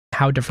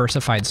how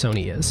diversified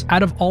Sony is.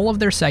 Out of all of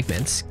their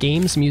segments,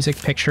 games, music,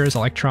 pictures,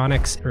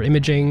 electronics, or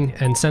imaging,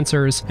 and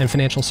sensors, and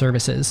financial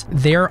services,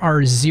 there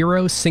are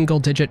 0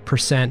 single-digit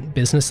 %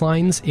 business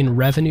lines in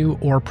revenue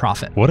or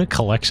profit. What a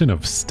collection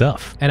of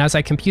stuff. And as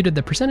I computed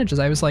the percentages,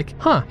 I was like,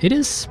 huh, it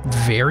is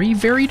very,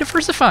 very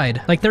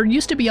diversified. Like, there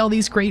used to be all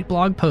these great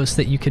blog posts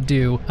that you could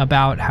do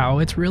about how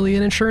it's really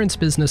an insurance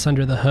business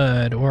under the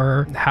hood,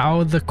 or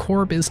how the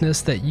core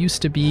business that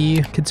used to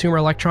be consumer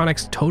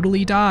electronics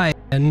totally died.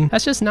 And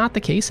that's just not the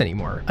case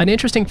anymore. An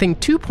interesting thing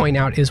to point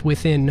out is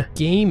within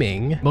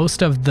gaming,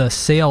 most of the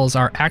sales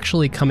are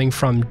actually coming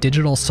from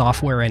digital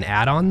software and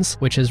add-ons,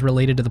 which is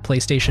related to the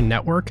PlayStation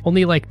Network.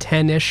 Only like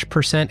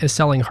 10-ish% is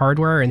selling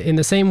hardware. And in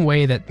the same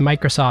way that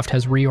Microsoft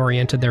has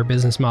reoriented their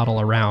business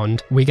model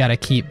around, we got to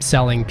keep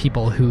selling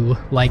people who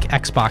like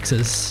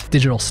Xbox's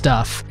digital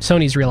stuff.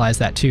 Sony's realized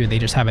that too. They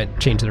just haven't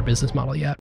changed their business model yet.